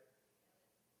 right?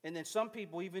 And then some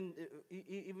people, even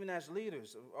as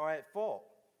leaders, are at fault.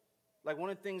 Like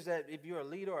one of the things that if you're a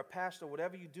leader or a pastor,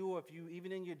 whatever you do, or if you,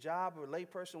 even in your job or a lay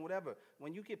person, whatever,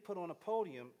 when you get put on a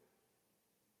podium,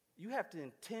 you have to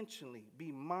intentionally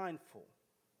be mindful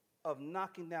of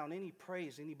knocking down any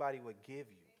praise anybody would give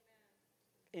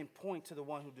you and point to the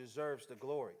one who deserves the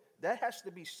glory. That has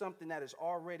to be something that is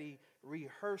already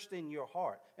rehearsed in your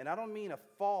heart. And I don't mean a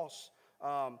false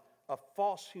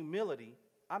humility.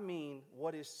 I mean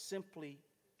what is simply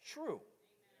true.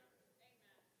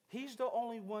 He's the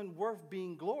only one worth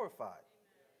being glorified,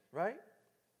 right?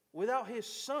 Without his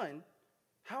son,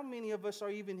 how many of us are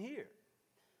even here?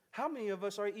 How many of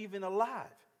us are even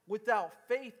alive without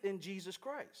faith in Jesus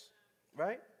Christ,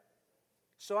 right?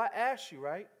 So I ask you,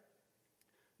 right?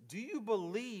 Do you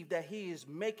believe that he is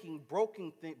making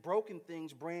broken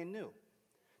things brand new?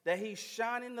 That he's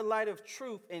shining the light of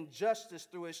truth and justice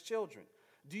through his children?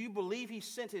 Do you believe he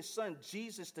sent his son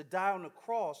Jesus to die on the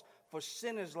cross for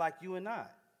sinners like you and I?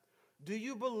 Do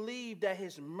you believe that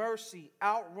his mercy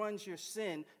outruns your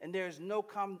sin and there is no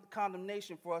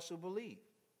condemnation for us who believe?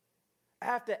 I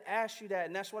have to ask you that,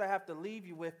 and that's what I have to leave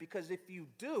you with, because if you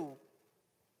do,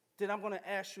 then I'm going to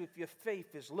ask you if your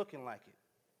faith is looking like it.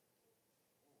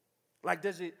 Like,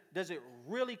 does it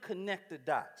really connect the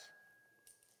dots?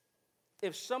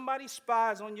 If somebody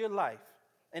spies on your life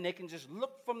and they can just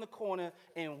look from the corner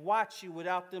and watch you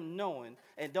without them knowing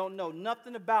and don't know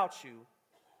nothing about you,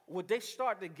 would they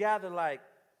start to gather like,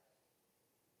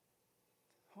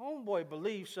 homeboy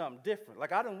believes something different?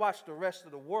 Like, I done watched the rest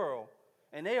of the world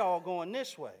and they all going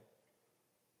this way,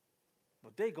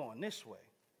 but they going this way.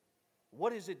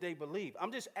 What is it they believe?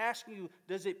 I'm just asking you,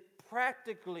 does it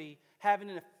practically have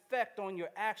an effect on your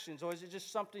actions, or is it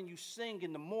just something you sing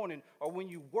in the morning, or when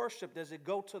you worship, does it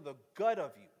go to the gut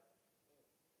of you?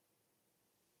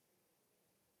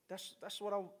 That's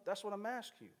what I'm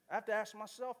asking you. I have to ask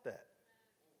myself that.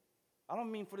 I don't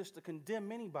mean for this to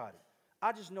condemn anybody.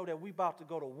 I just know that we about to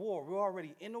go to war. We're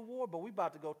already in a war, but we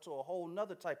about to go to a whole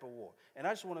nother type of war. And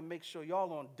I just want to make sure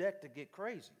y'all on deck to get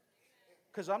crazy,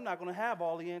 because I'm not going to have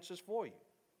all the answers for you.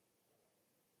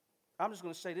 I'm just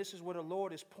going to say this is where the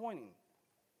Lord is pointing.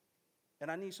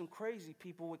 And I need some crazy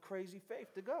people with crazy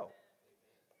faith to go.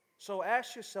 So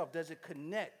ask yourself, does it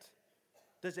connect?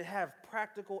 Does it have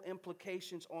practical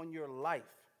implications on your life?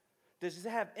 Does it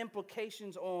have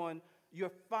implications on your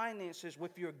finances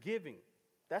with your giving?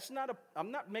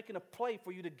 I'm not making a play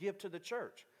for you to give to the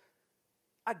church.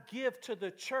 I give to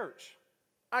the church.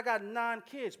 I got 9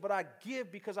 kids, but I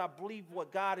give because I believe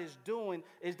what God is doing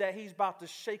is that he's about to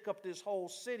shake up this whole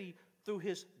city through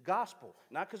his gospel.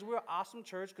 Not because we're an awesome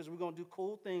church, because we're going to do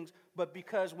cool things, but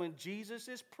because when Jesus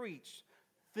is preached,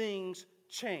 things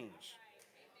change.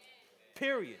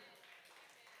 Period.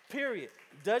 Period.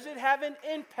 Does it have an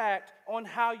impact on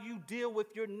how you deal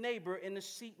with your neighbor in the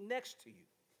seat next to you?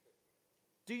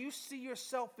 Do you see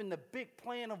yourself in the big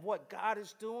plan of what God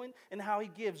is doing and how he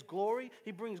gives glory?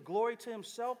 He brings glory to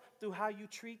himself through how you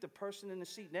treat the person in the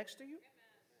seat next to you?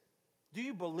 Do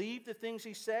you believe the things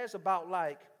he says about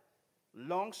like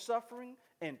long-suffering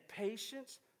and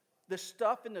patience, the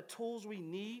stuff and the tools we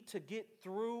need to get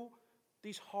through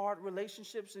these hard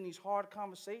relationships and these hard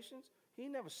conversations? He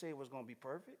never said it was going to be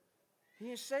perfect. He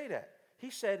didn't say that. He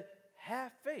said,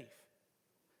 have faith.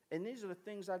 And these are the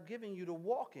things I've given you to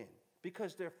walk in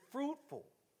because they're fruitful.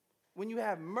 When you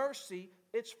have mercy,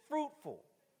 it's fruitful,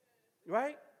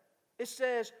 right? It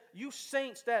says, you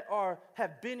saints that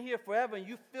have been here forever and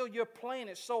you feel you're playing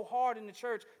it so hard in the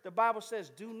church, the Bible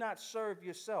says, do not serve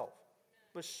yourself,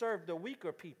 but serve the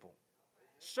weaker people.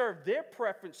 Serve their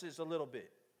preferences a little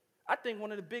bit. I think one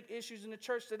of the big issues in the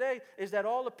church today is that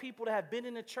all the people that have been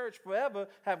in the church forever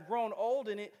have grown old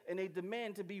in it and they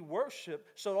demand to be worshiped.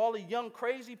 So all the young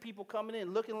crazy people coming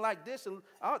in looking like this and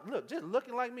look, just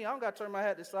looking like me. I don't got to turn my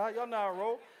head this side. Y'all know how I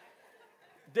roll.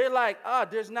 They're like,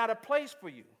 there's not a place for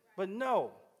you. But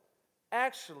no,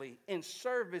 actually in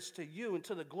service to you and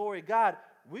to the glory of God,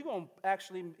 you're going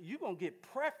to get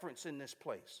preference in this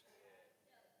place.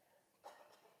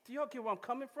 Do y'all get where I'm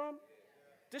coming from?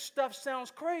 This stuff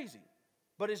sounds crazy,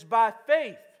 but it's by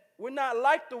faith. We're not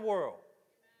like the world.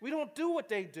 We don't do what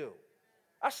they do.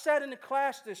 I sat in the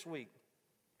class this week.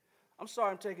 I'm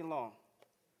sorry I'm taking long.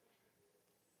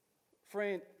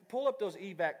 Friend, pull up those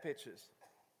evac pictures.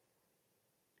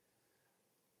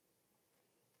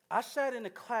 I sat in the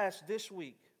class this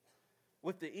week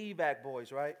with the evac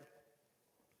boys, right?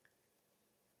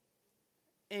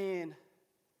 And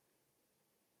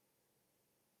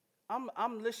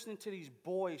I'm listening to these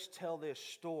boys tell their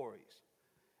stories.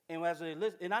 And as they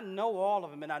listen, and I know all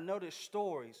of them, and I know their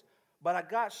stories, but I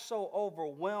got so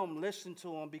overwhelmed listening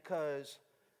to them because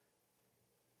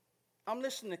I'm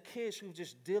listening to kids who are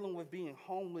just dealing with being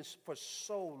homeless for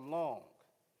so long,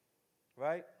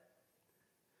 right?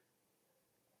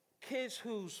 Kids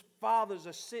whose fathers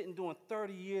are sitting doing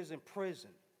 30 years in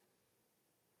prison.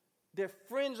 Their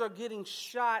friends are getting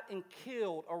shot and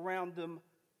killed around them.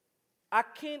 I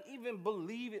can't even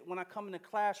believe it when I come in the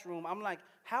classroom. I'm like,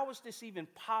 how is this even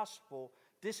possible?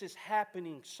 This is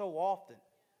happening so often.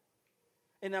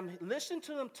 And I'm listening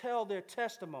to them tell their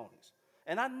testimonies.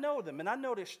 And I know them, and I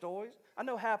know their stories. I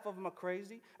know half of them are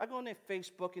crazy. I go on their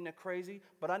Facebook and they're crazy,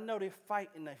 but I know they're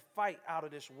fighting a fight out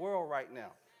of this world right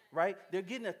now, right? They're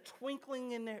getting a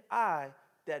twinkling in their eye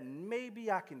that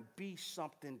maybe I can be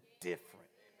something different.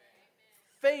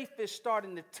 Faith is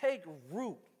starting to take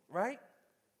root, right?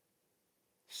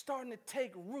 Starting to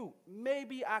take root.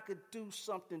 Maybe I could do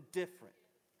something different.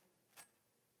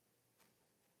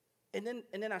 And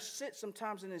then I sit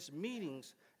sometimes in these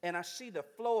meetings and I see the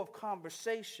flow of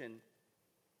conversation.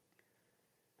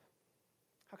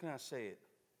 How can I say it?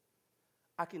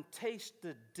 I can taste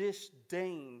the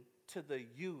disdain to the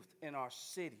youth in our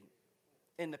city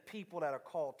and the people that are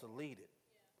called to lead it.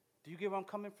 Do you get where I'm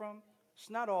coming from? It's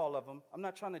not all of them. I'm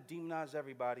not trying to demonize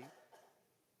everybody.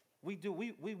 We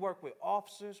work with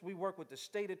officers, we work with the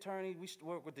state attorney, we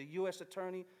work with the U.S.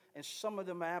 attorney, and some of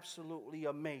them are absolutely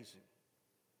amazing.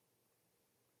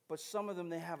 But some of them,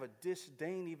 they have a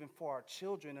disdain even for our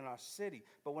children in our city.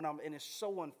 But and it's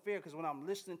so unfair because when I'm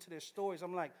listening to their stories,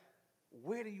 I'm like,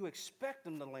 where do you expect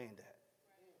them to land at?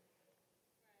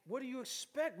 What do you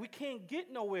expect? We can't get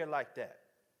nowhere like that.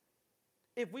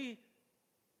 If we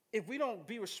don't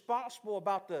be responsible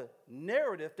about the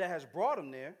narrative that has brought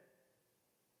them there,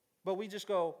 but we just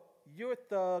go, you're a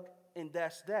thug and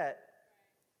that's that,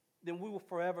 then we will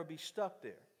forever be stuck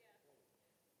there.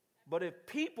 But if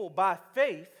people by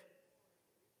faith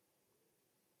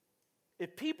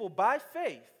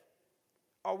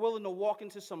are willing to walk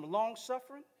into some long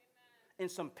suffering and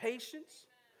some patience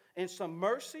and some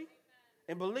mercy,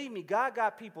 and believe me, God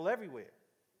got people everywhere.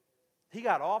 He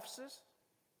got officers.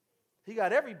 He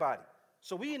got everybody.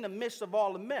 So we in the midst of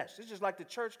all the mess. It's just like the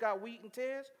church got wheat and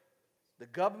tares. The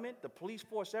government, the police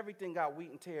force, everything got wheat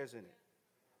and tares in it.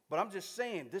 But I'm just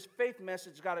saying, this faith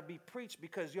message got to be preached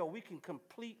because, we can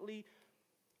completely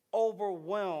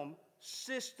overwhelm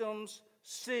systems,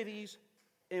 cities,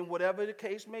 and whatever the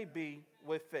case may be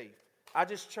with faith. I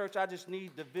just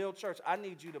need the Ville Church. I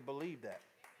need you to believe that.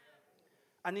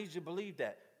 I need you to believe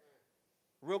that.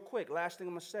 Real quick, last thing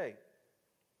I'm going to say.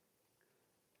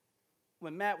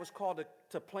 When Matt was called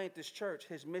to plant this church,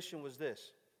 his mission was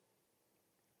this.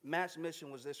 Matt's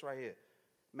mission was this right here.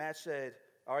 Matt said,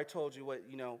 I already told you what,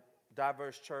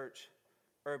 diverse church,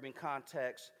 urban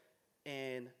context,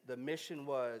 and the mission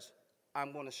was,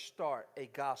 I'm going to start a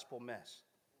gospel mess.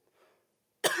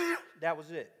 That was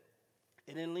it.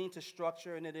 It didn't lean to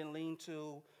structure, and it didn't lean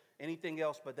to anything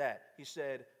else but that. He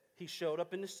said, he showed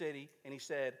up in the city, and he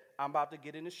said, I'm about to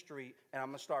get in the street, and I'm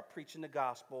going to start preaching the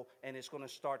gospel, and it's going to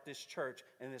start this church,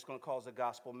 and it's going to cause a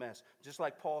gospel mess. Just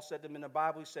like Paul said to them in the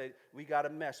Bible, he said, we got a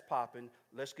mess popping.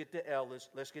 Let's get the elders,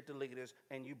 let's get the leaders,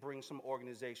 and you bring some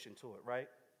organization to it, right?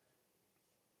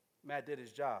 Matt did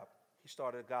his job. He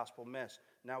started a gospel mess.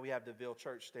 Now we have the Ville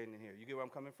Church standing here. You get where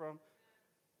I'm coming from?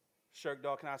 Shirk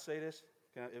Dog, can I say this?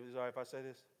 Is it all right if I say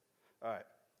this? All right.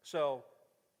 So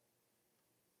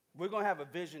we're going to have a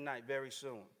vision night very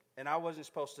soon. And I wasn't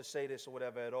supposed to say this or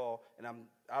whatever at all. And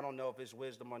I don't know if it's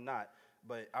wisdom or not,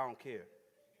 but I don't care.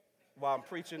 While I'm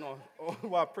preaching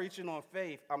on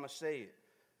faith, I'm going to say it.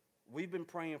 We've been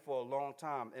praying for a long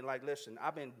time. And listen,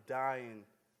 I've been dying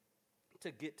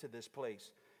to get to this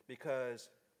place because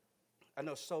I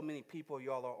know so many people,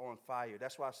 y'all are on fire.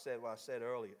 That's why I said what I said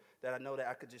earlier, that I know that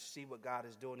I could just see what God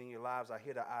is doing in your lives. I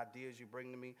hear the ideas you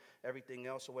bring to me, everything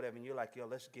else or whatever, and you're like,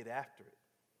 let's get after it.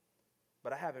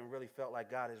 But I haven't really felt like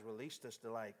God has released us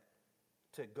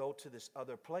to go to this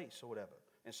other place or whatever.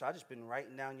 And so I just been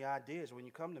writing down your ideas when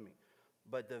you come to me.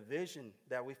 But the vision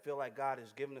that we feel like God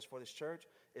has given us for this church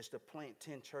is to plant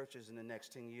 10 churches in the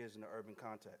next 10 years in the urban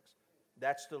context.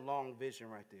 That's the long vision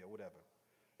right there, whatever.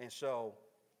 And so,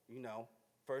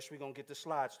 first we're going to get the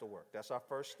slides to work. That's our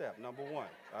first step, number one,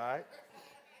 all right?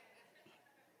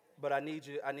 But I need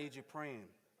you praying.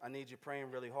 I need you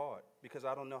praying really hard because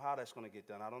I don't know how that's going to get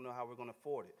done. I don't know how we're going to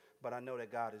afford it, but I know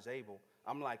that God is able.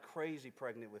 I'm like crazy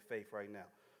pregnant with faith right now.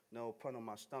 No pun on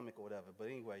my stomach or whatever, but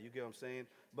anyway, you get what I'm saying?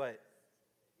 But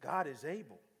God is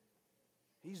able.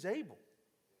 He's able.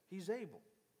 He's able.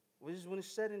 When it's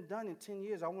said and done in 10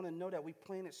 years, I want to know that we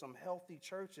planted some healthy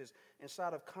churches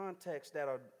inside of contexts that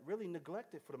are really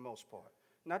neglected for the most part.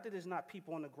 Not that there's not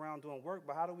people on the ground doing work,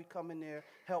 but how do we come in there,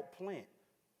 help plant?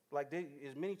 Like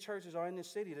as many churches are in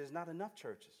this city, there's not enough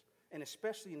churches. And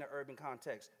especially in the urban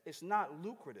context, it's not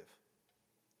lucrative,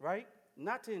 right?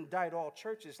 Not to indict all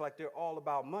churches like they're all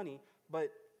about money,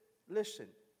 but listen,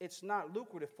 it's not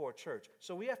lucrative for a church.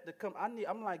 So we have to come.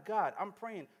 I'm like, God, I'm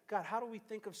praying, God, how do we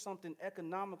think of something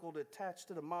economical to attach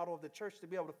to the model of the church to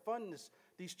be able to fund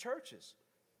these churches?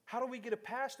 How do we get a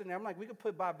pastor in there? I'm like, we could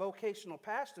put bivocational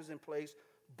pastors in place,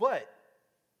 but,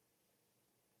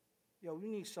 we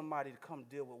need somebody to come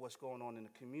deal with what's going on in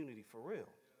the community for real.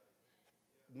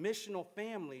 Missional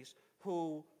families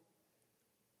who,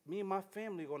 me and my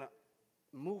family are going to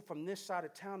move from this side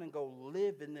of town and go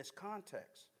live in this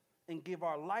context and give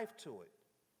our life to it.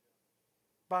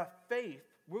 By faith,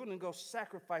 we're going to go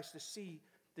sacrifice to see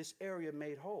this area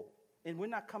made whole. And we're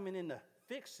not coming in to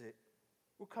fix it.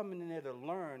 We're coming in there to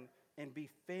learn and be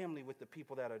family with the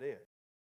people that are there.